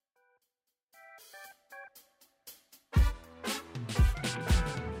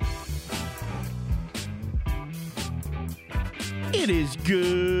It is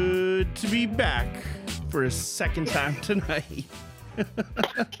good to be back for a second time tonight.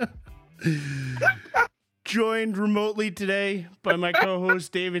 Joined remotely today by my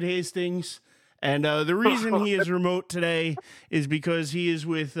co-host David Hastings. And the reason he is remote today is because he is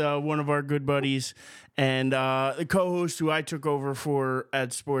with one of our good buddies and the co-host who I took over for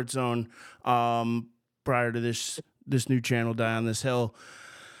at Sports Zone prior to this new channel, Die on This Hill,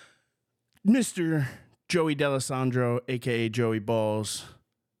 Mr. Joey D'Alessandro, a.k.a. Joey Balls,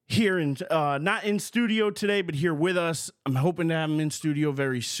 here in not in studio today, but here with us. I'm hoping to have him in studio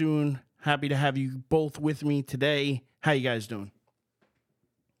very soon. Happy to have you both with me today. How you guys doing?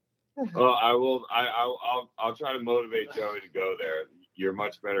 Well, I'll try to motivate Joey to go there. You're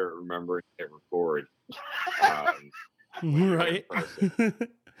much better at remembering to hit record. Right.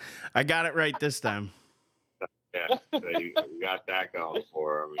 I got it right this time. Yeah, so you got that going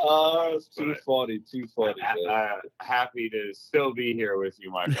for him. It's too funny. Happy to still be here with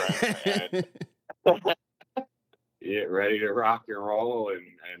you, my friend. And get ready to rock and roll and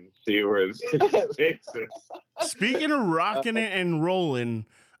see where this takes us. Speaking of rocking it and rolling,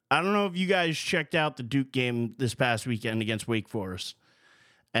 I don't know if you guys checked out the Duke game this past weekend against Wake Forest.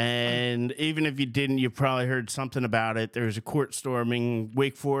 And even if you didn't, you probably heard something about it. There's a court storming.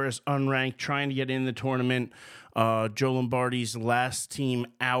 Wake Forest, unranked, trying to get in the tournament. Joe Lombardi's last team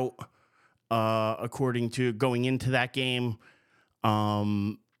out, according to going into that game.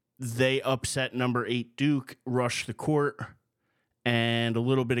 They upset number 8 Duke, rushed the court, and a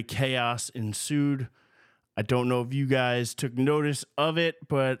little bit of chaos ensued. I don't know if you guys took notice of it,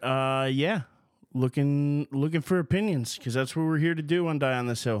 but yeah, looking for opinions, because that's what we're here to do on Die on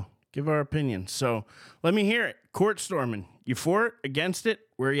This Hill. Give our opinions. So let me hear it. Court storming. You for it? Against it?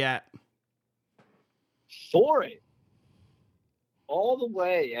 Where you at? For it. All the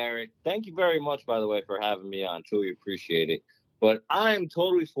way, Eric. Thank you very much, by the way, for having me on. Truly appreciate it. But I'm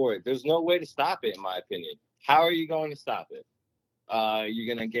totally for it. There's no way to stop it, in my opinion. How are you going to stop it?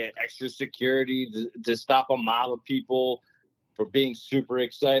 You're going to get extra security to stop a mob of people for being super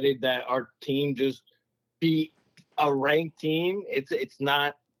excited that our team just beat a ranked team. It's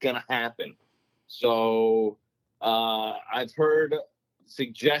not going to happen. So I've heard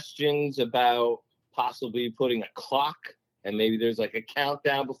suggestions about possibly putting a clock, and maybe there's like a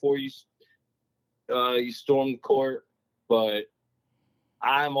countdown before you storm the court. But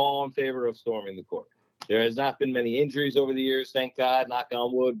I'm all in favor of storming the court. There has not been many injuries over the years, thank God, knock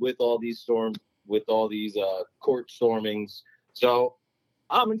on wood, with all these court stormings. So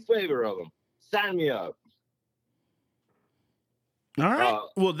I'm in favor of them. Sign me up. All right.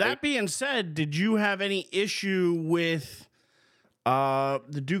 Well, that being said, did you have any issue with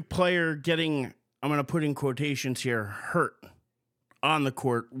the Duke player getting, I'm going to put in quotations here, hurt on the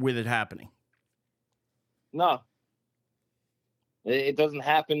court with it happening? No. It doesn't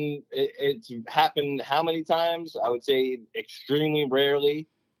happen. It's happened how many times? I would say extremely rarely.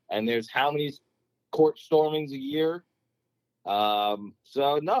 And there's how many court stormings a year?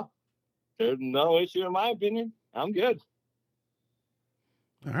 So no, there's no issue in my opinion. I'm good.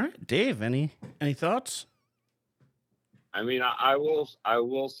 All right, Dave, any thoughts? I mean, I will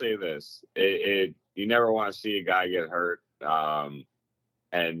say this: you never want to see a guy get hurt.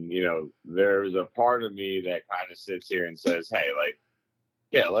 And, you know, there's a part of me that kind of sits here and says, hey, like,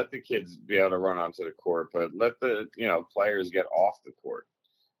 yeah, let the kids be able to run onto the court, but let the, players get off the court.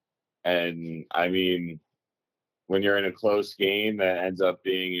 And, I mean, when you're in a close game that ends up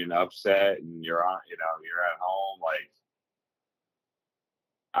being an upset and you're at home, like,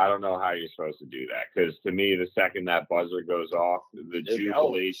 I don't know how you're supposed to do that. Because to me, the second that buzzer goes off, the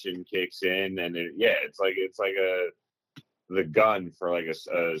jubilation kicks in. And, it's like the gun for like a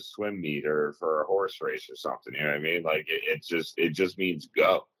swim meet or for a horse race or something, you know what I mean? Like it just means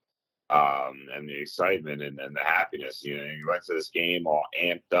go. And the excitement and the happiness, you went to this game all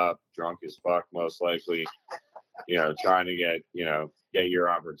amped up, drunk as fuck, most likely, trying to get your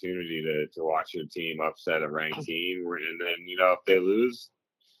opportunity to watch your team upset a ranked team. And then, if they lose,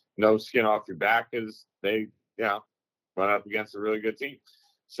 no skin off your back because they, run up against a really good team.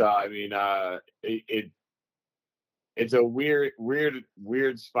 So, I mean, it's a weird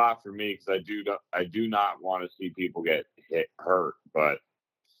spot for me because I do not want to see people get hurt. But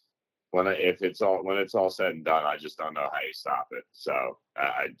when it's all said and done, I just don't know how you stop it. So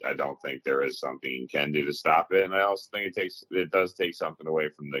I don't think there is something you can do to stop it. And I also think it does take something away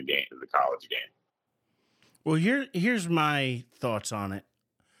from the game, the college game. Well, here's my thoughts on it.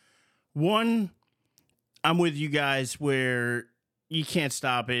 One, I'm with you guys where you can't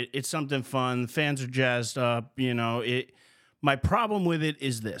stop it. It's something fun. The fans are jazzed up. My problem with it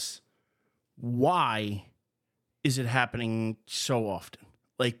is this. Why is it happening so often?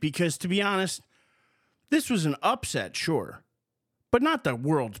 Like, because to be honest, this was an upset, sure, but not the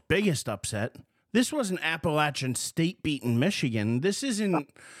world's biggest upset. This wasn't Appalachian State beating Michigan. This isn't,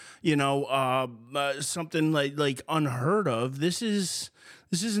 something like unheard of. This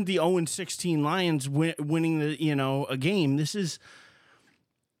isn't the 0-16 Lions winning a game. This is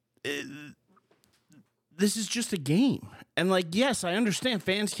just a game. And yes, I understand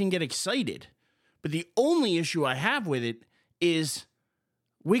fans can get excited, but the only issue I have with it is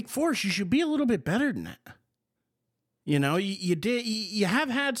Wake Forest. You should be a little bit better than that. You have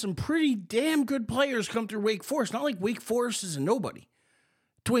had some pretty damn good players come through Wake Forest. Not like Wake Forest is a nobody.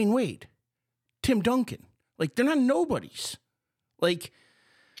 Dwayne Wade, Tim Duncan. They're not nobodies.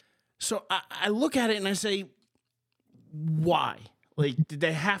 So I look at it and I say, why? Did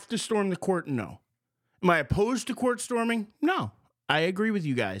they have to storm the court? No. Am I opposed to court storming? No. I agree with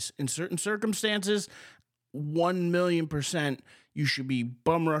you guys. In certain circumstances, 1,000,000% you should be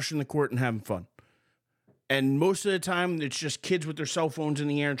bum rushing the court and having fun. And most of the time, it's just kids with their cell phones in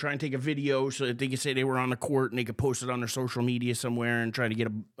the air and trying to take a video so that they can say they were on the court and they could post it on their social media somewhere and try to get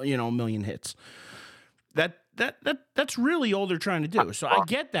a million hits. That's really all they're trying to do. So I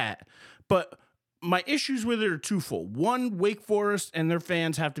get that. But my issues with it are twofold. One, Wake Forest and their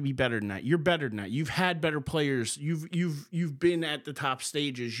fans have to be better than that. You're better than that. You've had better players. You've been at the top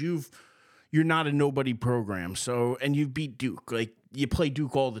stages. You're not a nobody program. So, and you've beat Duke. You play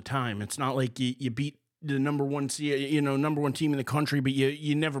Duke all the time. It's not like you beat the number one team in the country, but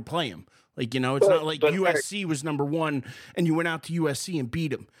you never play them. It's not like USC was number one and you went out to USC and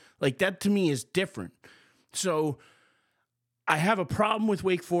beat them. That to me is different. So I have a problem with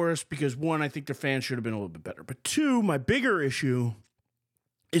Wake Forest because, one, I think their fans should have been a little bit better. But two, my bigger issue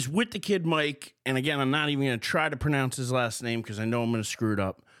is with the kid Mike. And again, I'm not even going to try to pronounce his last name because I know I'm going to screw it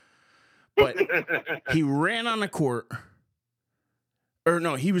up. But he ran on the court. Or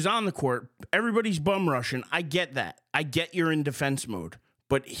no, he was on the court. Everybody's bum rushing. I get that. I get you're in defense mode.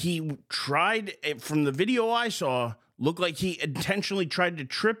 But he tried, from the video I saw, looked like he intentionally tried to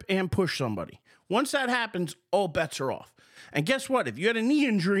trip and push somebody. Once that happens, all bets are off. And guess what? If you had a knee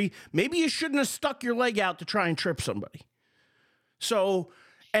injury, maybe you shouldn't have stuck your leg out to try and trip somebody. So,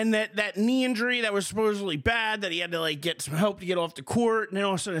 and that knee injury that was supposedly bad, that he had to get some help to get off the court, and then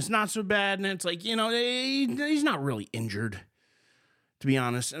all of a sudden it's not so bad, and it's he's not really injured, to be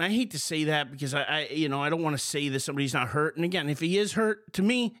honest. And I hate to say that because I don't want to say that somebody's not hurt. And again, if he is hurt, to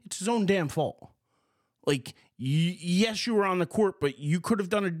me, it's his own damn fault. Yes, you were on the court, but you could have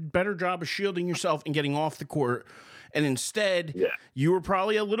done a better job of shielding yourself and getting off the court. And instead, you were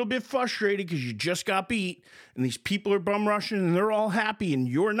probably a little bit frustrated because you just got beat and these people are bum rushing and they're all happy and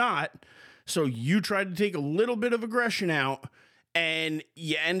you're not. So you tried to take a little bit of aggression out and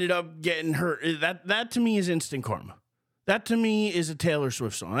you ended up getting hurt. That to me is instant karma. That to me is a Taylor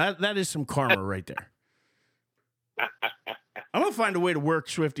Swift song. That is some karma right there. I'm going to find a way to work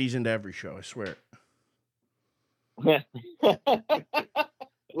Swifties into every show, I swear.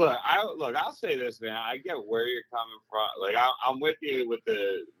 I'll say this, man. I get where you're coming from. I'm with you with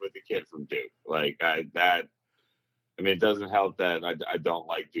the kid from Duke. It doesn't help that I don't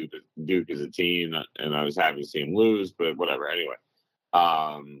like Duke as a team, and I was happy to see him lose, but whatever. Anyway,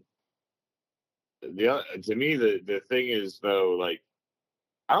 to me the thing is though, I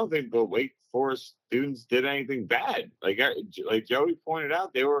don't think the Wake Forest students did anything bad. Like Joey pointed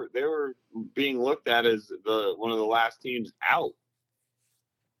out, they were being looked at as one of the last teams out,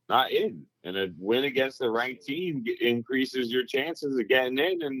 not in. And a win against a ranked team increases your chances of getting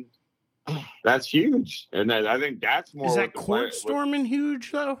in, and that's huge. And I think that's more. Is that court storming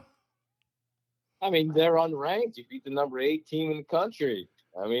huge though? They're unranked. You beat the number 8 team in the country.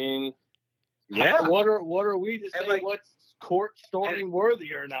 Yeah. What are we to say what's court storming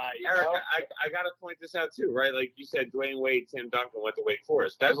worthy or not? Eric, I got to point this out too, right? Like you said, Dwayne Wade, Tim Duncan went to Wake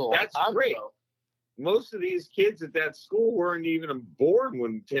Forest. That's great. Most of these kids at that school weren't even born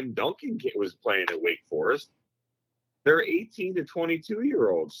when Tim Duncan was playing at Wake Forest. They're 18 to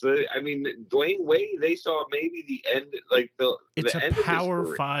 22-year-olds. So, Dwayne Wade, they saw maybe the end, it's the a end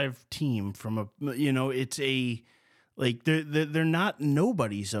Power 5 team from it's a. They're not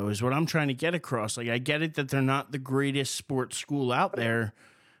nobodies, though, is what I'm trying to get across. I get it that they're not the greatest sports school out there,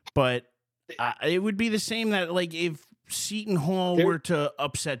 but it would be the same that, if Seton Hall were to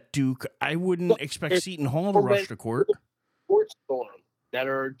upset Duke, I wouldn't expect Seton Hall to rush the court. Sports storm that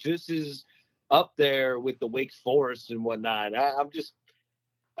are just as up there with the Wake Forest and whatnot.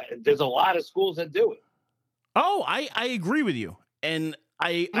 There's a lot of schools that do it. Oh, I agree with you. And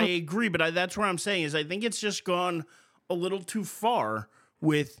I agree, but that's where I'm saying is I think it's just gone a little too far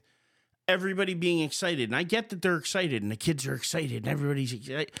with everybody being excited. And I get that they're excited and the kids are excited and everybody's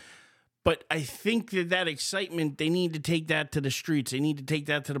excited. But I think that excitement, they need to take that to the streets. They need to take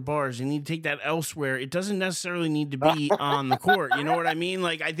that to the bars. They need to take that elsewhere. It doesn't necessarily need to be on the court. You know what I mean?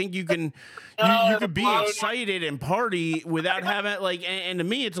 Like, I think you can you could be excited and party without having, like, and to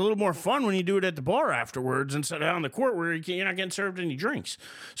me, it's a little more fun when you do it at the bar afterwards instead of on the court where you're not getting served any drinks.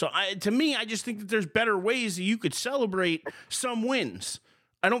 So to me, I just think that there's better ways that you could celebrate some wins.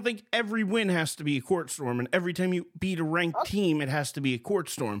 I don't think every win has to be a court storm, and every time you beat a ranked team, it has to be a court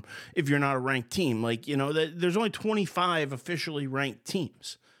storm if you're not a ranked team. Like, there's only 25 officially ranked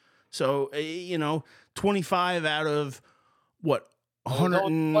teams. So, 25 out of,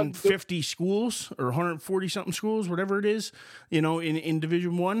 150 schools or 140-something schools, whatever it is, in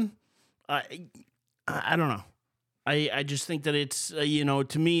Division One. I don't know. I just think that it's,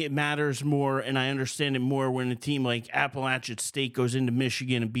 to me, it matters more, and I understand it more when a team like Appalachian State goes into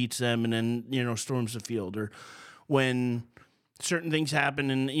Michigan and beats them and then, storms the field, or when certain things happen.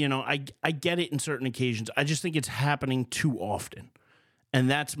 And, I get it in certain occasions. I just think it's happening too often. And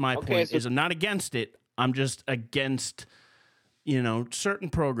that's my point, is I'm not against it. I'm just against, certain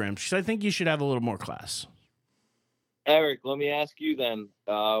programs, because I think you should have a little more class. Eric, let me ask you then,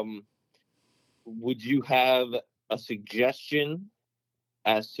 would you have a suggestion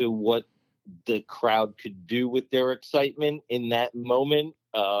as to what the crowd could do with their excitement in that moment?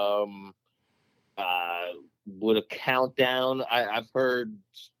 Would a countdown? I've heard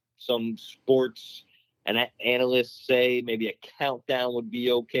some sports and analysts say maybe a countdown would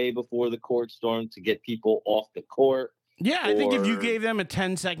be okay before the court storm to get people off the court. Yeah, I think if you gave them a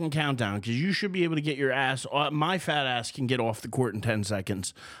 10-second countdown, because you should be able to get your ass. My fat ass can get off the court in 10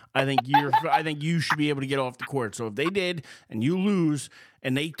 seconds. I think you should be able to get off the court. So if they did, and you lose,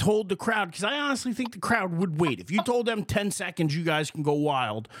 and they told the crowd, because I honestly think the crowd would wait. If you told them 10 seconds, you guys can go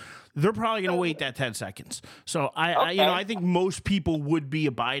wild, they're probably going to wait that 10 seconds. So I think most people would be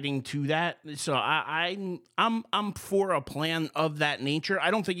abiding to that. So I'm for a plan of that nature.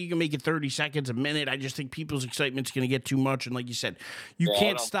 I don't think you can make it 30 seconds, a minute. I just think people's excitement's going to get too much. And like you said, you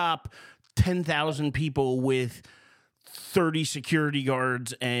can't stop 10,000 people with 30 security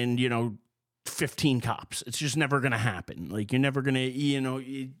guards and, 15 cops. It's just never going to happen. Like, you're never going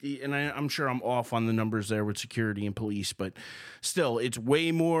to, and I'm sure I'm off on the numbers there with security and police, but still, it's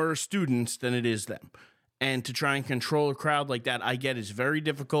way more students than it is them. And to try and control a crowd like that, I get is very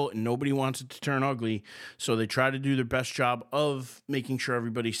difficult, and nobody wants it to turn ugly. So they try to do their best job of making sure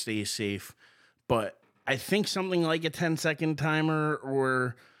everybody stays safe. But I think something like a 10-second timer,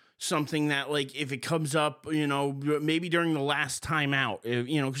 or something that, like, if it comes up, maybe during the last timeout,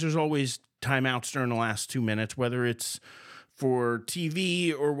 because there's always timeouts during the last 2 minutes, whether it's for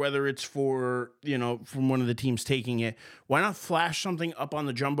TV or whether it's for, from one of the teams taking it. Why not flash something up on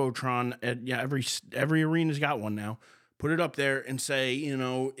the Jumbotron? Every arena's got one now. Put it up there and say,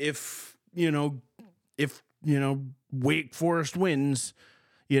 if Wake Forest wins,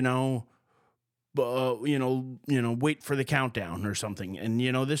 wait for the countdown or something. And,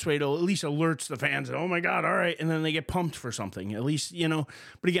 this way it'll at least alerts the fans that, oh my God, all right. And then they get pumped for something, at least,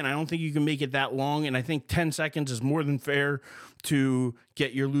 but again, I don't think you can make it that long. And I think 10 seconds is more than fair to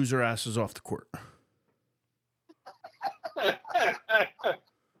get your loser asses off the court.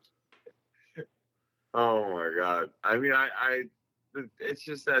 Oh my God. I mean, it's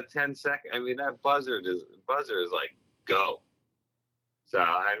just that 10 second. I mean, that buzzer is like, go. So,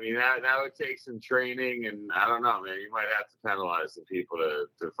 I mean, that would take some training, and I don't know, man. You might have to penalize the people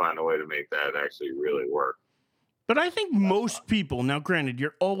to find a way to make that actually really work. But I think most people, now granted,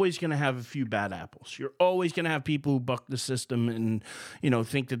 you're always going to have a few bad apples. You're always going to have people who buck the system and,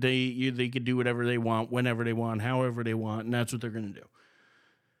 think that they could do whatever they want, whenever they want, however they want, and that's what they're going to do.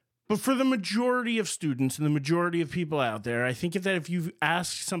 But for the majority of students and the majority of people out there, I think if you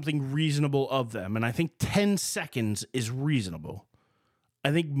ask something reasonable of them, and I think 10 seconds is reasonable,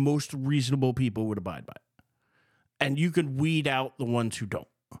 I think most reasonable people would abide by it. And you could weed out the ones who don't.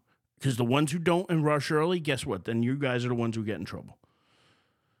 Because the ones who don't and rush early, guess what? Then you guys are the ones who get in trouble.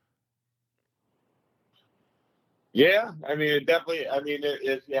 Yeah, I mean, it definitely,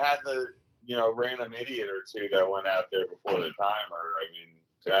 if you had the, random idiot or two that went out there before the timer, I mean,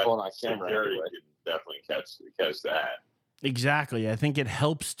 that security could definitely catch that. Exactly. I think it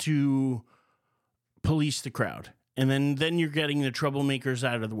helps to police the crowd. And then you're getting the troublemakers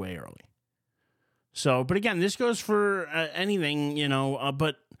out of the way early. So, but again, this goes for anything,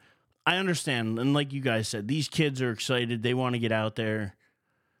 but I understand. And like you guys said, these kids are excited. They want to get out there.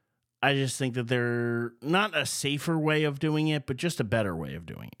 I just think that they're not a safer way of doing it, but just a better way of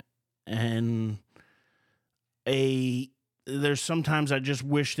doing it. And a there's sometimes I just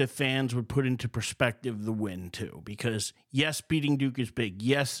wish that fans would put into perspective the win too, because yes, beating Duke is big.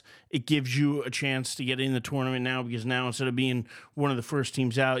 Yes, it gives you a chance to get in the tournament now, because now instead of being one of the first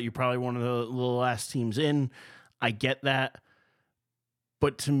teams out, you're probably one of the last teams in. I get that.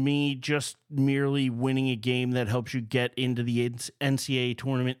 But to me, just merely winning a game that helps you get into the NCAA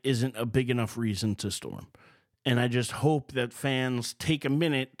tournament isn't a big enough reason to storm. And I just hope that fans take a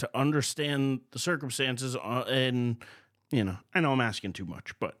minute to understand the circumstances. And, you know, I know I'm asking too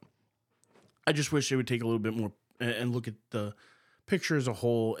much, but I just wish they would take a little bit more and look at the picture as a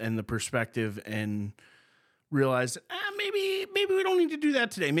whole and the perspective and realize maybe we don't need to do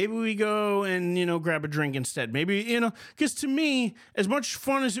that today. Maybe we go and, you know, grab a drink instead. Maybe, you know, because to me, as much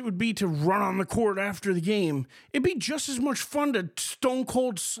fun as it would be to run on the court after the game, it'd be just as much fun to stone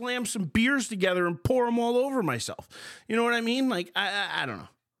cold slam some beers together and pour them all over myself. You know what I mean? Like, I don't know.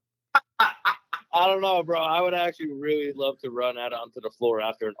 I don't know, bro. I would actually really love to run out onto the floor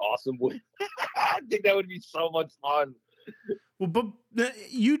after an awesome win. I think that would be so much fun. Well, but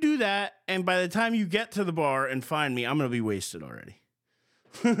you do that, and by the time you get to the bar and find me, I'm going to be wasted already.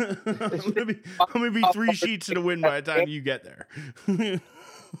 I'm going to be 3 sheets to the wind by the time you get there.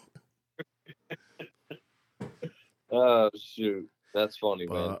 Oh, shoot. That's funny,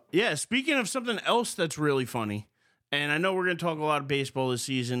 man. Yeah, speaking of something else that's really funny, and I know we're going to talk a lot of baseball this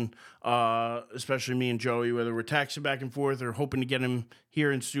season, especially me and Joey, whether we're texting back and forth or hoping to get him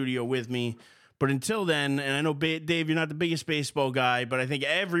here in studio with me. But until then, and I know, Dave, you're not the biggest baseball guy, but I think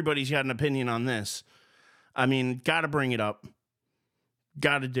everybody's got an opinion on this. I mean, got to bring it up.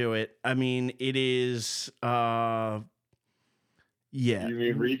 Got to do it. I mean, it is, yeah. You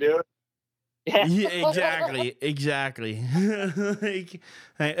mean redo it? Yeah, exactly. Like,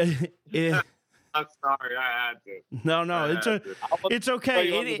 I'm sorry, I had to. No, it's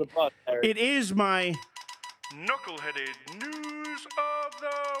okay. It is my knuckleheaded news of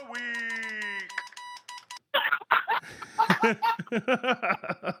the week. That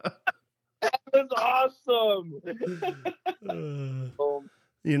was awesome.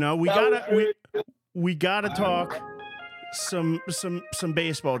 You know, we gotta talk some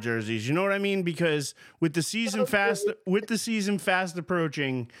baseball jerseys. You know what I mean? Because with the season fast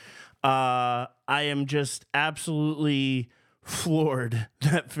approaching, I am just absolutely floored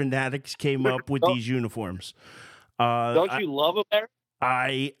that Fanatics came up with these uniforms. Don't you love them, Eric?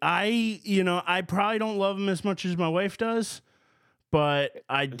 You know, I probably don't love them as much as my wife does, but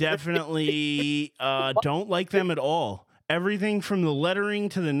I definitely don't like them at all. Everything from the lettering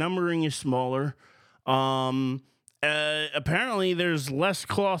to the numbering is smaller. Apparently there's less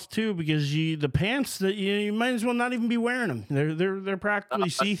cloth too, because the pants that you might as well not even be wearing them. They're practically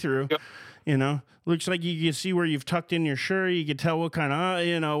see-through. You know, looks like you can see where you've tucked in your shirt. You can tell what kind of,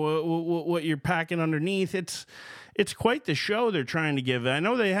 you know, what you're packing underneath. It's quite the show they're trying to give. I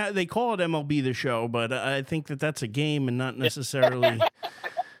know they call it MLB The Show, but I think that's a game and not necessarily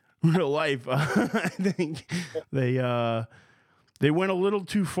real life. I think they went a little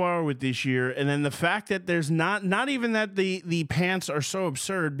too far with this year. And then the fact that there's not even that the pants are so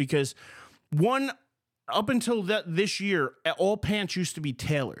absurd, because up until this year, all pants used to be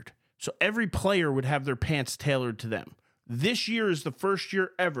tailored. So every player would have their pants tailored to them. This year is the first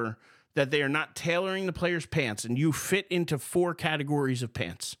year ever that they are not tailoring the players' pants, and you fit into 4 categories of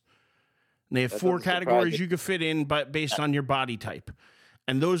pants. And they have 4 categories you can fit in based on your body type.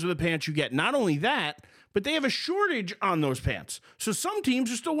 And those are the pants you get. Not only that, but they have a shortage on those pants. So some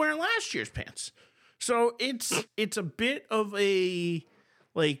teams are still wearing last year's pants. So it's a bit of a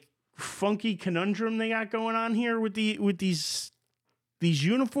like funky conundrum they got going on here with these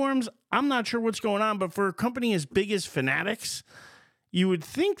uniforms. I'm not sure what's going on, but for a company as big as Fanatics, you would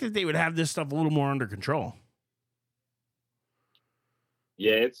think that they would have this stuff a little more under control.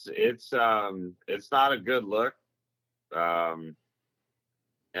 Yeah, it's not a good look.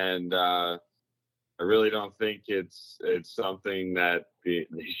 And I really don't think it's something that they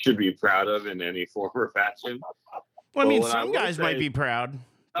should be proud of in any form or fashion. Well, I mean, some guys might be proud.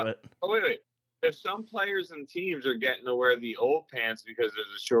 But wait. If some players and teams are getting to wear the old pants because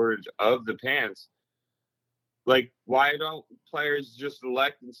there's a shortage of the pants, like, why don't players just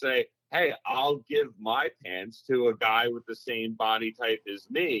elect and say, hey, I'll give my pants to a guy with the same body type as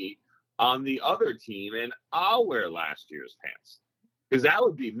me on the other team, and I'll wear last year's pants? Because that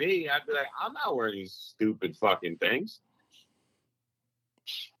would be me. I'd be like, I'm not wearing these stupid fucking things.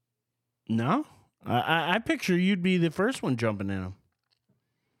 No? I picture you'd be the first one jumping in them.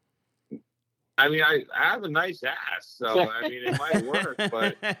 I mean, I have a nice ass, so I mean, it might work,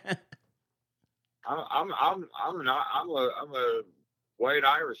 but I'm a white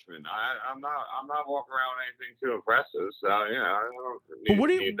Irishman. I'm not walking around with anything too impressive. So I don't need, But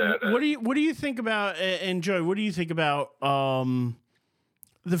need that. what do you think about, and Joey, what do you think about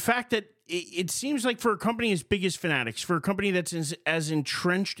the fact that it seems like for a company as big as Fanatics, for a company that's as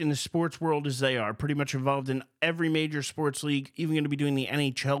entrenched in the sports world as they are, pretty much involved in every major sports league, even going to be doing the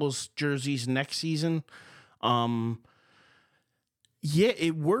NHL's jerseys next season. Yeah,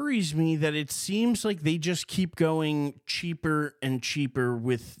 it worries me that it seems like they just keep going cheaper and cheaper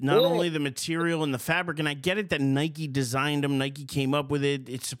with not only the material and the fabric. And I get it that Nike designed them. Nike came up with it.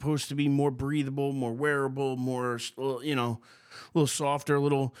 It's supposed to be more breathable, more wearable, more, a little softer, a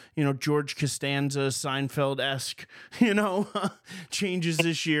little, George Costanza, Seinfeld-esque, changes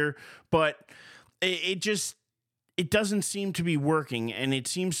this year. But it doesn't seem to be working. And it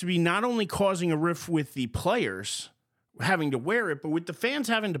seems to be not only causing a rift with the players having to wear it, but with the fans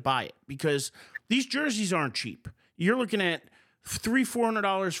having to buy it, because these jerseys aren't cheap. You're looking at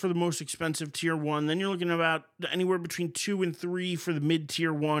 $300-$400 for the most expensive tier one. Then you're looking at about anywhere between $200 and $300 for the mid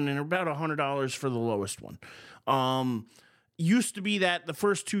tier one, and about $100 for the lowest one. Used to be that the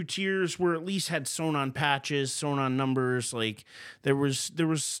first two tiers were at least had sewn on patches, sewn on numbers. Like there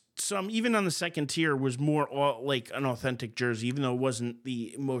was some, even on the second tier was more like an authentic jersey, even though it wasn't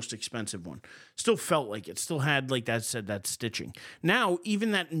the most expensive one. Still felt like it. Still had, like that said, that stitching. Now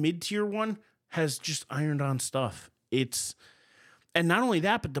even that mid tier one has just ironed on stuff. And not only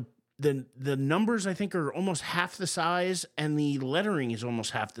that, but the numbers I think are almost half the size, and the lettering is almost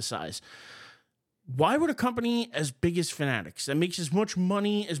half the size. Why would a company as big as Fanatics, that makes as much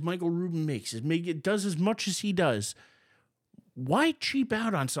money as Michael Rubin makes, it does as much as he does, why cheap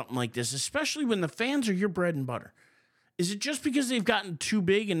out on something like this, especially when the fans are your bread and butter? Is it just because they've gotten too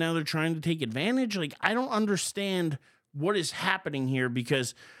big and now they're trying to take advantage? Like, I don't understand what is happening here,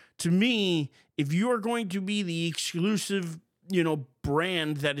 because to me, if you are going to be the exclusive,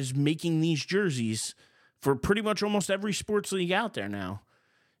 brand that is making these jerseys for pretty much almost every sports league out there now,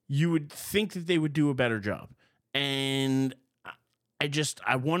 you would think that they would do a better job. And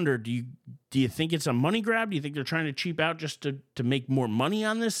I wonder, do you think it's a money grab? Do you think they're trying to cheap out just to make more money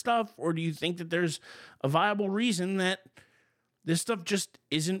on this stuff? Or do you think that there's a viable reason that this stuff just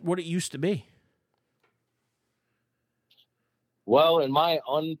isn't what it used to be? Well, in my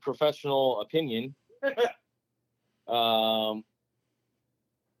unprofessional opinion,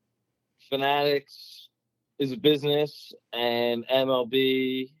 Fanatics is a business, and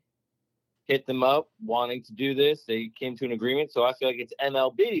MLB hit them up wanting to do this. They came to an agreement. So I feel like it's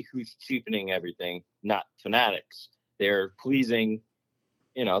MLB who's cheapening everything, not Fanatics. They're pleasing,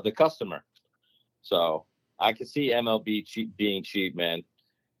 the customer. So I can see MLB being cheap, man.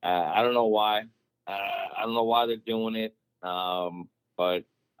 I don't know why. I don't know why they're doing it. But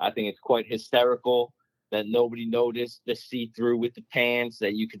I think it's quite hysterical that nobody noticed the see-through with the pants,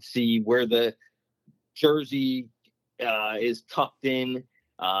 that you could see where the jersey is tucked in.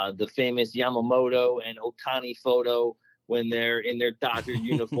 The famous Yamamoto and Ohtani photo when they're in their Dodger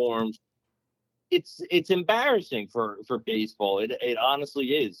uniforms. It's embarrassing for baseball. It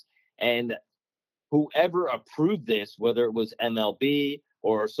honestly is. And whoever approved this, whether it was MLB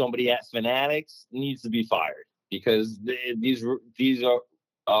or somebody at Fanatics, needs to be fired, because these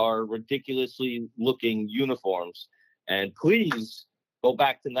are ridiculously looking uniforms. And please go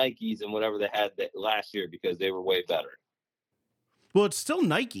back to Nikes and whatever they had last year, because they were way better. Well, it's still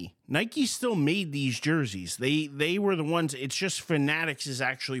Nike. Nike still made these jerseys. They were the ones. It's just Fanatics is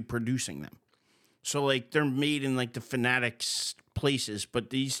actually producing them. So, like, they're made in, like, the Fanatics places. But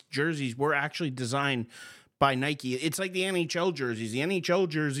these jerseys were actually designed by Nike. It's like the NHL jerseys. The NHL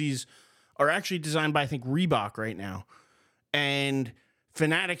jerseys are actually designed by, I think, Reebok right now. And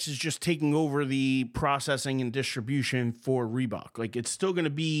Fanatics is just taking over the processing and distribution for Reebok. Like, it's still going to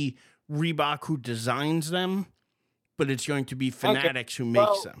be Reebok who designs them, but it's going to be Fanatics who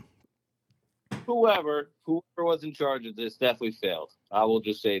makes them. Whoever was in charge of this definitely failed. I will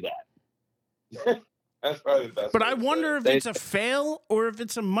just say that. That's probably the best. But I wonder if it's a fail or if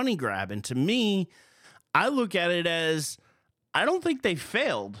it's a money grab. And to me, I look at it as, I don't think they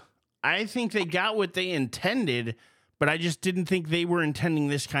failed. I think they got what they intended, but I just didn't think they were intending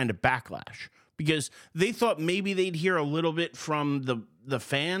this kind of backlash, because they thought maybe they'd hear a little bit from the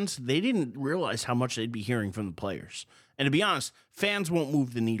fans. They didn't realize how much they'd be hearing from the players. And to be honest, fans won't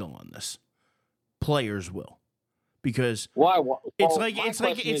move the needle on this. Players will. Because why? It's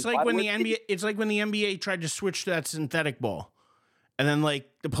like when the NBA tried to switch to that synthetic ball. And then, like,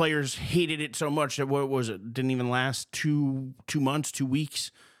 the players hated it so much that, what was it? Didn't even last 2 months, 2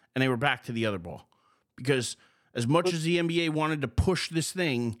 weeks, and they were back to the other ball. Because as much as the NBA wanted to push this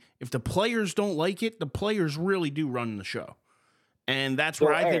thing, if the players don't like it, the players really do run the show. And that's So,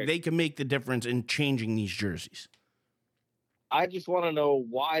 where I think Eric, they can make the difference in changing these jerseys. I just want to know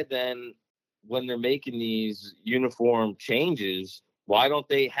why then, when they're making these uniform changes, why don't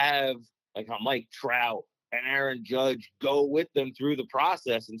they have like a Mike Trout and Aaron Judge go with them through the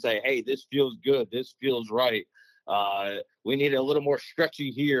process and say, hey, this feels good, this feels right. We need a little more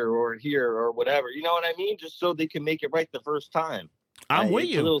stretchy here or whatever. You know what I mean? Just so they can make it right the first time. I'm with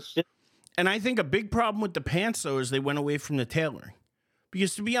It's a you. little And I think a big problem with the pants, though, is they went away from the tailoring.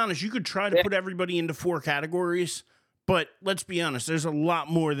 Because to be honest, you could try to put everybody into 4 categories, but let's be honest, there's a lot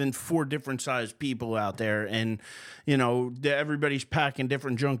more than 4 different sized people out there. And, you know, everybody's packing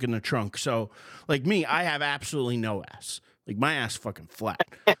different junk in the trunk. So, like me, I have absolutely no ass. Like, my ass fucking flat.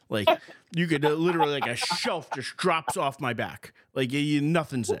 Like, you could literally, like, a shelf just drops off my back. Like,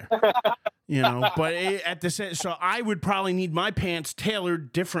 nothing's there. You know, but at the same, so I would probably need my pants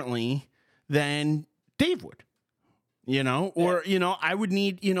tailored differently than Dave would, you know, or, you know, I would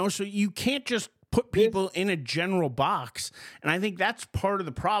need, you know, so you can't just put people in a general box. And I think that's part of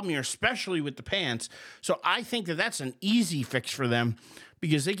the problem here, especially with the pants. So I think that that's an easy fix for them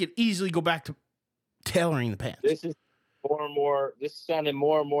because they could easily go back to tailoring the pants. This is more and more, this is sounding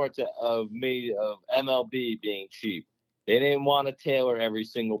more and more of MLB being cheap. They didn't want to tailor every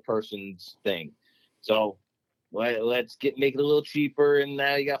single person's thing. So let's make it a little cheaper, and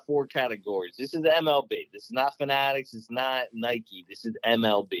now you got 4 categories. This is the MLB. This is not Fanatics. It's not Nike. This is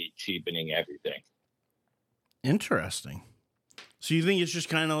MLB cheapening everything. Interesting. So you think it's just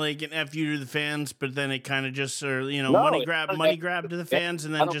kind of like an FU to the fans, but then it kind of just, you know, No, money grab to the fans,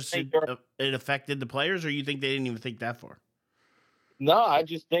 and then just it affected the players, or you think they didn't even think that far? No, I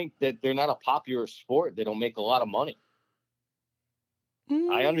just think that they're not a popular sport. They don't make a lot of money.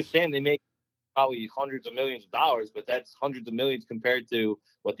 I understand they make probably hundreds of millions of dollars, but that's hundreds of millions compared to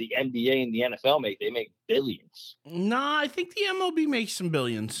what the NBA and the NFL make. They make billions. No, I think the MLB makes some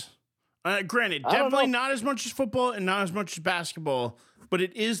billions. Granted, definitely not as much as football and not as much as basketball, but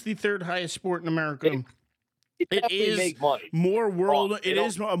it is the 3rd highest sport in America. It is make money. more world. It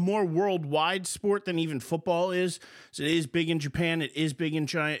is a more worldwide sport than even football is. So it is big in Japan. It is big in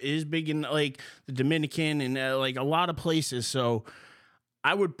China. It is big in like the Dominican and like a lot of places. So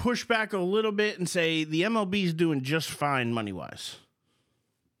I would push back a little bit and say the MLB is doing just fine money wise.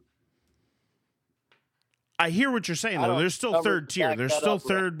 I hear what you're saying though. They're still 3rd tier. They're still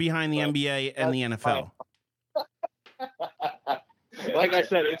 3rd behind the NBA and the NFL. Like I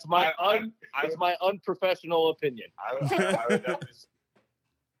said, it's my unprofessional opinion. I would definitely say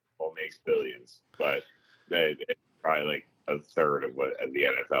football makes billions, but it's probably like a third of what the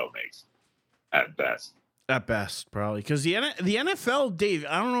NFL makes at best. At best, probably. Because the NFL, Dave,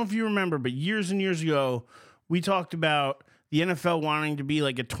 I don't know if you remember, but years and years ago, we talked about the NFL wanting to be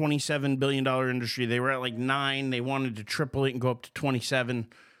like a $27 billion industry. They were at like 9. They wanted to triple it and go up to 27.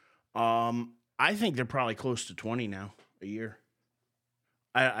 I think they're probably close to 20 now a year.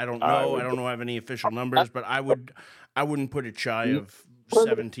 I don't know. I don't know I have any official numbers, but I wouldn't put it shy of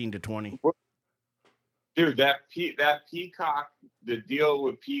 17 to 20. Dude, that Peacock, the deal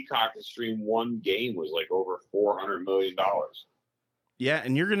with Peacock to stream one game was like over $400 million. Yeah,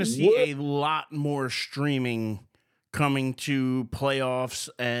 and you're going to see a lot more streaming coming to playoffs,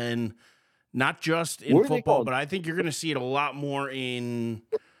 and not just in football, but I think you're going to see it a lot more in,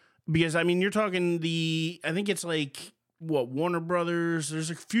 because I mean, you're talking I think it's like, Warner Brothers.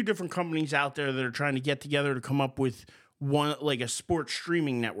 There's a few different companies out there that are trying to get together to come up with one, like a sports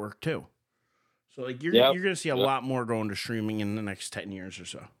streaming network too. So like you're going to see a lot more going to streaming in the next 10 years or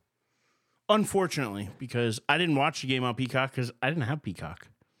so. Unfortunately, because I didn't watch the game on Peacock because I didn't have Peacock.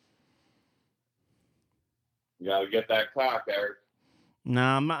 You gotta get that cock, Eric. No,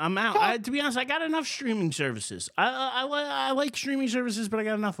 I'm out. To be honest, I got enough streaming services. I like streaming services, but I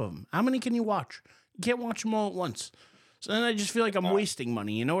got enough of them. How many can you watch? You can't watch them all at once. So then I just feel like I'm wasting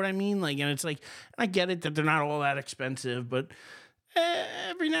money. You know what I mean? Like, and it's like, I get it that they're not all that expensive, but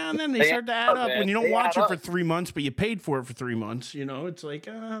every now and then they start to add up. When you don't watch it for 3 months, but you paid for it for 3 months, you know, it's like,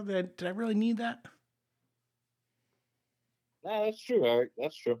 did I really need that? No, that's true, Eric.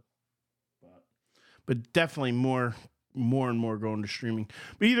 That's true. But definitely more and more going to streaming.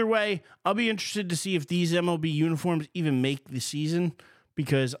 But either way, I'll be interested to see if these MLB uniforms even make the season,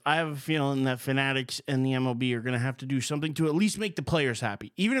 because I have a feeling that Fanatics and the MLB are going to have to do something to at least make the players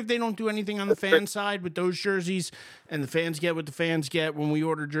happy. Even if they don't do anything on the fan side with those jerseys, and the fans get what the fans get when we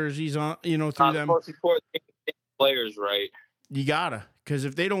order jerseys on, you know, through them. Players right. You gotta, because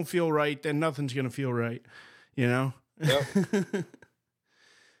if they don't feel right, then nothing's going to feel right, you know? Yep.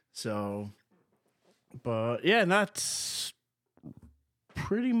 So, but yeah, that's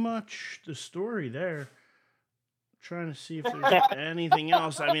pretty much the story there. trying to see if there's anything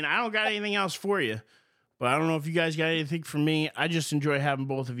else. I mean, I don't got anything else for you, but I don't know if you guys got anything for me. I just enjoy having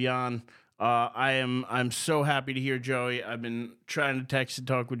both of you on. I'm so happy to hear Joey. I've been trying to text and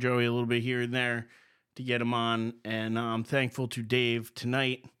talk with Joey a little bit here and there to get him on, and I'm thankful to Dave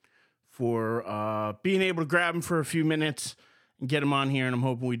tonight for being able to grab him for a few minutes and get him on here, and I'm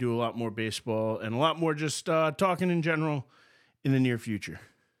hoping we do a lot more baseball and a lot more just talking in general in the near future.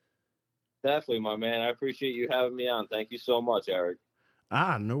 Definitely, my man. I appreciate you having me on. Thank you so much, Eric.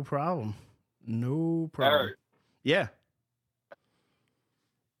 No problem. No problem. Eric. Yeah.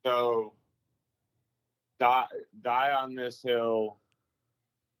 So, die on this hill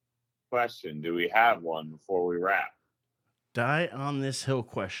question. Do we have one before we wrap? Die on this hill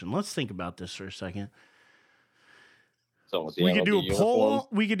question. Let's think about this for a second. So We could do a poll.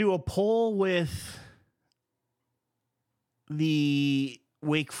 We could do a poll with the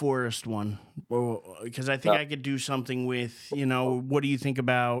Wake Forest one, because I think I could do something with, what do you think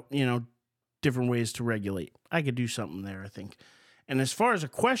about, different ways to regulate? I could do something there, I think. And as far as a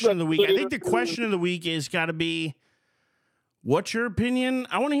question of the week, I think the question of the week is got to be, what's your opinion?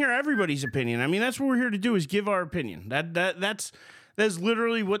 I want to hear everybody's opinion. I mean, that's what we're here to do, is give our opinion. That's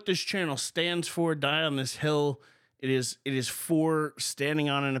literally what this channel stands for. Die on this hill. It is for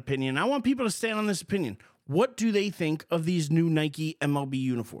standing on an opinion. I want people to stand on this opinion. What do they think of these new Nike MLB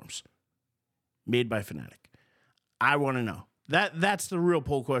uniforms made by Fanatic? I want to know. That's the real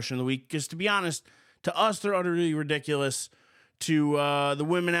poll question of the week, because to be honest, to us, they're utterly ridiculous. To the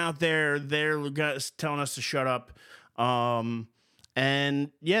women out there, they're telling us to shut up. And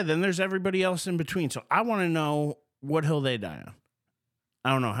yeah, then there's everybody else in between. So I want to know what hill they die on.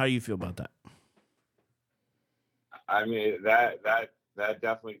 I don't know. How do you feel about that? I mean, that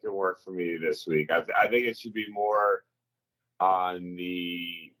definitely could work for me this week. I think it should be more on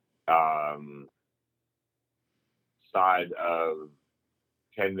the side of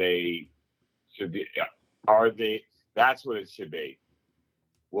that's what it should be.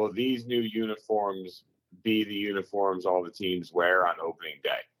 Will these new uniforms be the uniforms all the teams wear on opening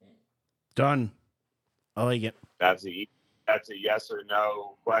day? Done. I like it. That's a yes or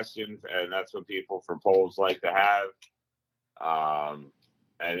no question, and that's what people for polls like to have.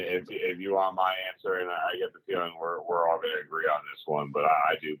 And if you want my answer, and I get the feeling we're all going to agree on this one, but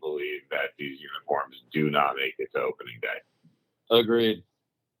I do believe that these uniforms do not make it to opening day. Agreed.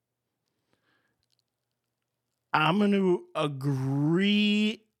 I'm going to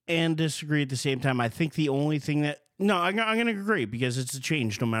agree and disagree at the same time. I think the only thing I'm going to agree, because it's a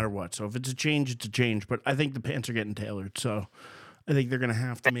change no matter what. So if it's a change, it's a change. But I think the pants are getting tailored, so I think they're going to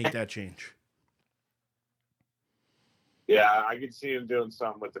have to make that change. Yeah, I could see him doing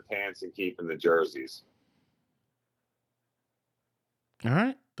something with the pants and keeping the jerseys. All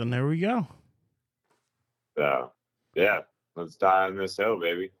right, then there we go. So, yeah, let's die on this hill,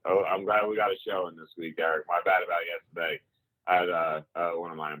 baby. Oh, I'm glad we got a show in this week, Eric. My bad about yesterday. I had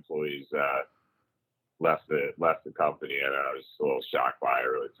one of my employees left the company, and I was a little shocked by it. It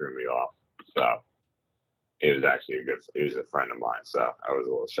really threw me off. So it was actually he was a friend of mine, so I was a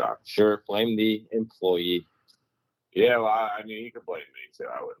little shocked. Sure, blame the employee. Yeah, well, I mean, you could blame me too.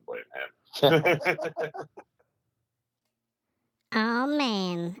 I wouldn't blame him. Oh,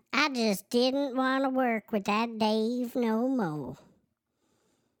 man, I just didn't want to work with that Dave no more.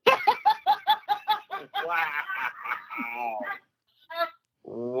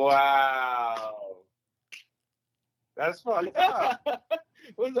 Wow. That's funny.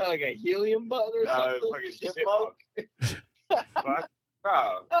 Was that like a helium bug or something? It's like a chipmunk.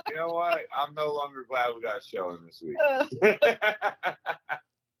 Bro, you know what? I'm no longer glad we got a show in this week.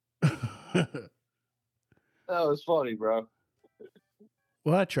 That was funny, bro.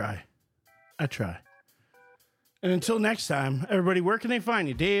 Well, I try. And until next time, everybody, where can they find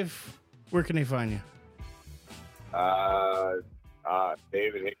you? Dave, where can they find you?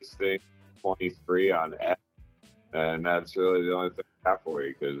 David Hastings 23 on F. And that's really the only thing I have for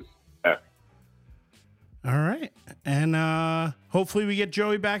you, because F. All right. And hopefully we get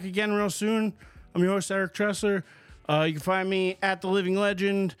Joey back again real soon. I'm your host, Eric Tressler. You can find me at The Living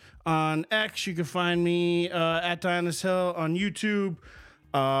Legend on X. You can find me at Die on This Hill on YouTube,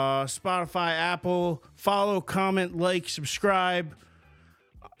 Spotify, Apple. Follow, comment, like, subscribe,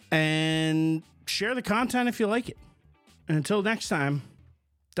 and share the content if you like it. And until next time,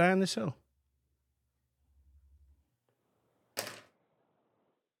 Die on This Hill.